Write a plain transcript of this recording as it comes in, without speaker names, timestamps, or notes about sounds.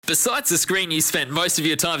Besides the screen you spent most of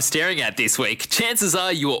your time staring at this week, chances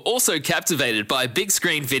are you are also captivated by a big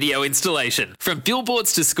screen video installation. From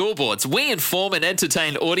billboards to scoreboards, we inform and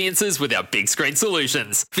entertain audiences with our big screen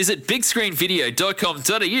solutions. Visit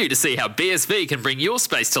bigscreenvideo.com.au to see how BSV can bring your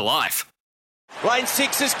space to life. Lane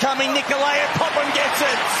 6 is coming, Nicolai Popham gets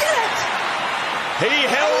it. He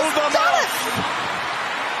held them off.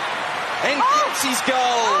 And gets his goal.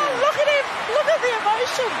 Oh, look at him. Look at the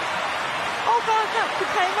emotion. Oh, God, I can't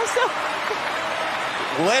contain myself.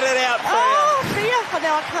 Let it out, Freya. Oh, Freya. Oh,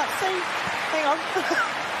 now I can't see. Hang on.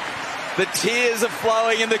 The tears are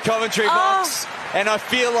flowing in the commentary box. And I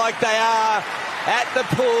feel like they are at the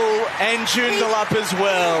pool and Joondalup as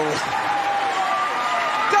well.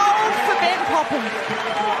 Goal for Ben Popham.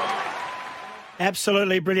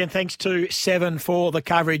 Absolutely brilliant. Thanks to Seven for the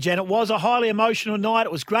coverage. And it was a highly emotional night.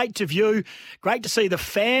 It was great to view. Great to see the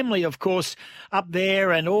family, of course, up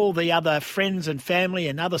there and all the other friends and family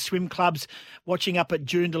and other swim clubs watching up at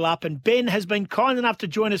Joondalup. And Ben has been kind enough to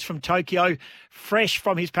join us from Tokyo, fresh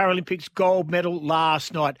from his Paralympics gold medal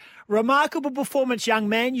last night. Remarkable performance, young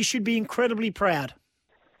man. You should be incredibly proud.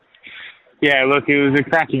 Yeah, look, it was a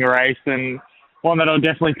cracking race and one that I'll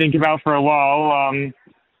definitely think about for a while.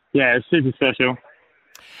 Yeah, it's super special.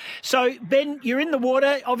 So, Ben, you're in the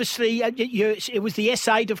water. Obviously, it was the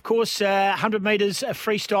S8, of course, 100 metres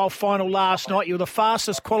freestyle final last night. You were the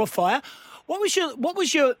fastest qualifier. What was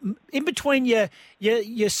your in between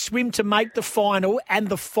your swim to make the final and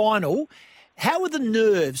the final? How were the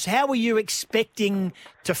nerves? How were you expecting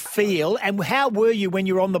to feel? And how were you when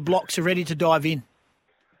you were on the blocks and ready to dive in?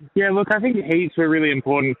 Yeah, look, I think the heats were really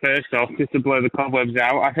important first off, just to blow the cobwebs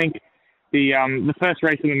out. I think the first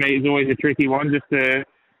race of the meet is always a tricky one, just to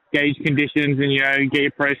gauge conditions and, get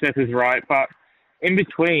your processes right. But in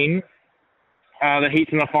between the heats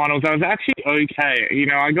and the finals, I was actually okay.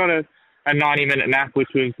 I got a 90-minute nap, which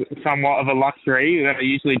was somewhat of a luxury that I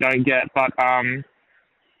usually don't get. But I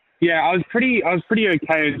was pretty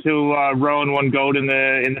okay until Rowan won gold in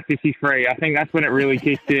the 53. I think that's when it really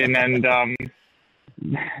kicked in, and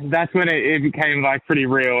that's when it became pretty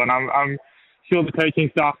real. And I'm sure the coaching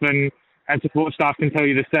staff and support staff can tell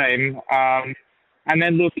you the same. And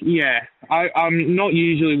then look, I'm not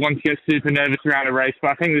usually one to get super nervous around a race,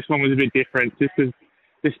 but I think this one was a bit different just because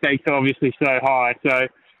the stakes are obviously so high. So,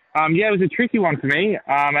 it was a tricky one for me.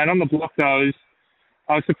 And on the blocks, I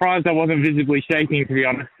was surprised I wasn't visibly shaking, to be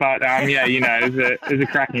honest. But, it was a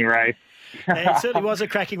cracking race. It certainly was a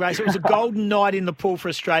cracking race. It was a golden night in the pool for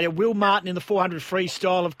Australia. Will Martin in the 400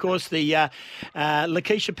 freestyle, of course, the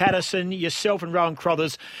Lakeisha Patterson, yourself and Rowan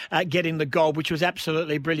Crothers getting the gold, which was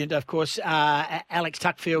absolutely brilliant. Of course, Alex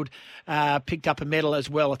Tuckfield picked up a medal as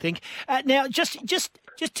well, I think. Now, just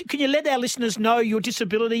can you let our listeners know your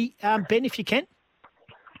disability, Ben, if you can?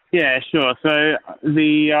 Yeah, sure. So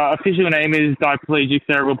the official name is diplegic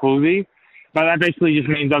cerebral palsy. But that basically just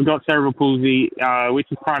means I've got cerebral palsy, which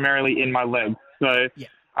is primarily in my legs. So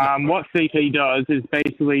what CP does is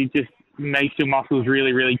basically just makes your muscles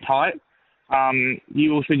really, really tight.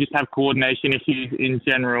 You also just have coordination issues in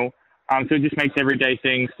general. So it just makes everyday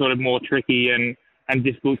things sort of more tricky and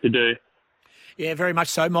difficult to do. Yeah, very much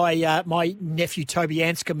so. My nephew Toby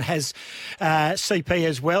Anscombe has CP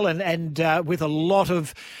as well, and with a lot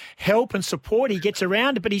of help and support, he gets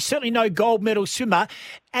around. But he's certainly no gold medal swimmer,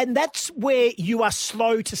 and that's where you are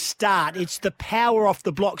slow to start. It's the power off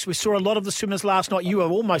the blocks. We saw a lot of the swimmers last night. You were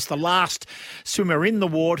almost the last swimmer in the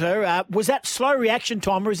water. Was that slow reaction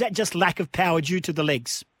time, or is that just lack of power due to the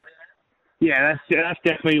legs? Yeah, that's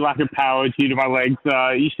definitely lack of power due to my legs.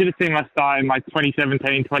 You should have seen my start in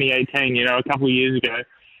 2017, 2018, a couple of years ago.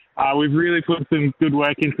 We've really put some good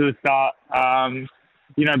work into the start,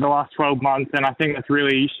 the last 12 months, and I think that's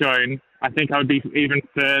really shown. I think I would be even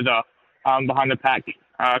further behind the pack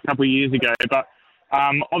a couple of years ago. But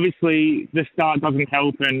obviously the start doesn't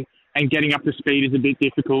help, and getting up to speed is a bit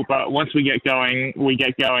difficult. But once we get going, we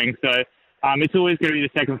get going. So it's always going to be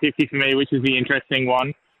the second 50 for me, which is the interesting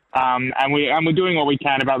one. And we're doing what we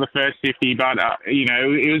can about the first 50, but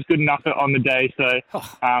it was good enough on the day. So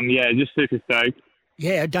just super stoked.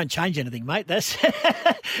 Yeah, don't change anything, mate. That's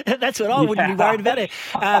what I wouldn't be worried about it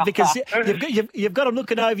because you've got them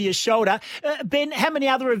looking over your shoulder. Ben, how many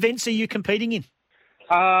other events are you competing in?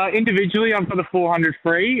 Individually, I've got the 400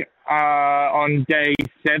 free on day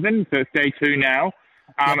 7, so it's day 2 now.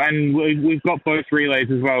 And we've got both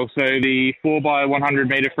relays as well. So the 4x100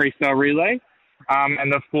 metre freestyle relay.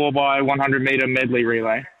 And the 4x100 metre medley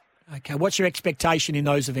relay. Okay, what's your expectation in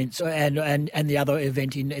those events and the other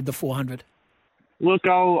event in the 400? Look,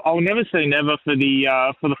 I'll never say never for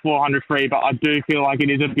the 400 free, but I do feel like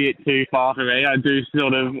it is a bit too far for me. I do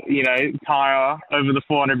sort of, tire over the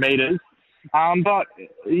 400 metres. But,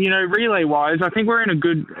 relay-wise, I think we're in a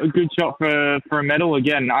good shot for a medal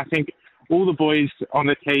again. I think all the boys on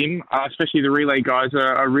the team, especially the relay guys,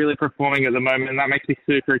 are really performing at the moment, and that makes me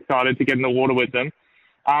super excited to get in the water with them.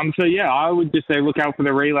 I would just say look out for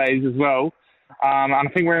the relays as well. And I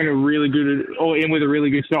think we're in with a really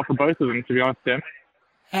good shot for both of them, to be honest, Tim.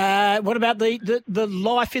 What about the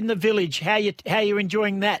life in the village? How you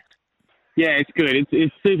enjoying that? Yeah, it's good.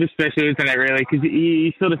 It's super special, isn't it, really? Because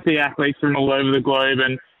you sort of see athletes from all over the globe,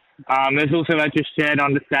 and there's also that just shared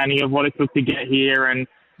understanding of what it took to get here, and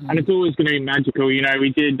it's always going to be magical. We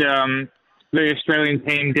did the Australian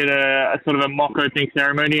team did a sort of a mock opening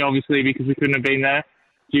ceremony, obviously because we couldn't have been there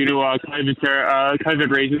due to COVID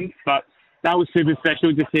reasons, but that was super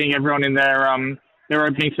special, just seeing everyone in their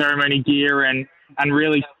opening ceremony gear and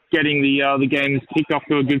really getting the games kicked off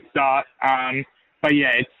to a good start. But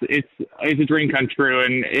yeah, it's a dream come true,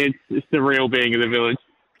 and it's the real being of the village.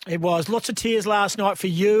 It was. Lots of tears last night for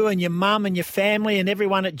you and your mum and your family and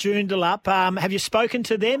everyone at Joondalup. Have you spoken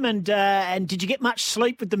to them, and did you get much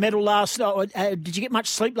sleep with the medal last night? Did you get much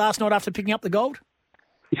sleep last night after picking up the gold?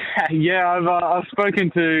 Yeah, I've spoken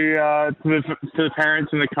to the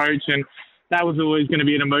parents and the coach, and that was always going to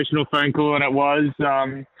be an emotional phone call, and it was.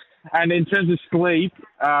 And in terms of sleep,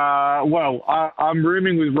 I'm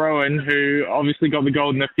rooming with Rowan, who obviously got the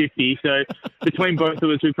gold in the 50. So between both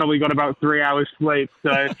of us, we probably got about 3 hours sleep.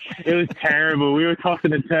 So it was terrible. We were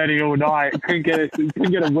tossing and turning all night. Couldn't get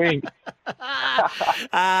a wink.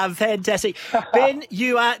 Fantastic, Ben.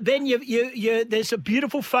 There's a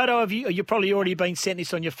beautiful photo of you. You've probably already been sent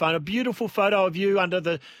this on your phone. A beautiful photo of you under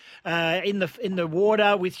the. In the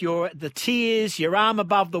water with the tears, your arm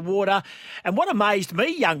above the water. And what amazed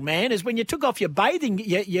me, young man, is when you took off your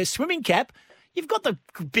your swimming cap, you've got the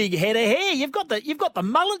big head of hair. You've got the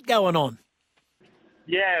mullet going on.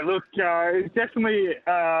 Yeah, look, it's definitely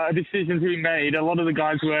a decision to be made. A lot of the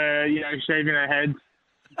guys were, shaving their heads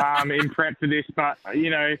in prep for this, but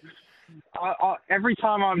I every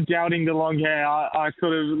time I'm doubting the long hair, I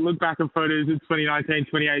sort of look back at photos of 2019,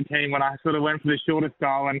 2018 when I sort of went for the shorter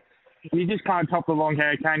style, and you just can't top the long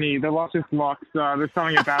hair, can you? The luscious locks, there's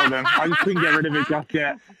something about them. I just couldn't get rid of it just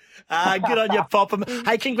yet. Good on you, Popham.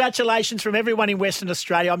 Hey, congratulations from everyone in Western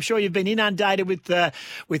Australia. I'm sure you've been inundated with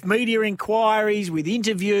media inquiries, with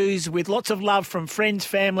interviews, with lots of love from friends,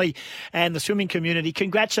 family and the swimming community.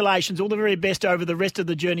 Congratulations. All the very best over the rest of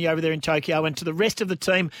the journey over there in Tokyo, and to the rest of the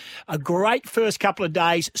team, a great first couple of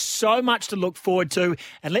days. So much to look forward to.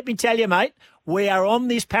 And let me tell you, mate, we are on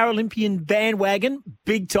this Paralympian bandwagon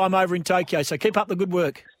big time over in Tokyo. So keep up the good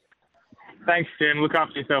work. Thanks, Tim. Look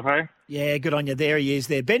after yourself, hey? Yeah, good on you. There he is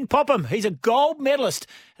there. Ben Popham, he's a gold medalist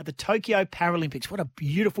at the Tokyo Paralympics. What a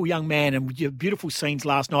beautiful young man, and beautiful scenes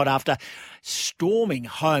last night after storming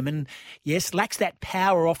home. And yes, lacks that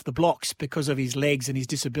power off the blocks because of his legs and his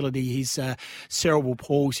disability, his cerebral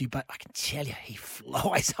palsy. But I can tell you, he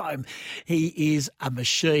flies home. He is a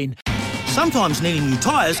machine. Sometimes needing new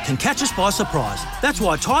tyres can catch us by surprise. That's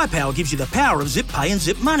why Tyre Power gives you the power of Zip Pay and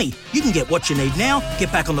Zip Money. You can get what you need now,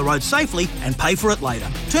 get back on the road safely and pay for it later.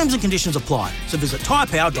 Terms and conditions apply. So visit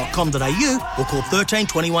tyrepower.com.au or call 13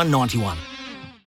 21 91.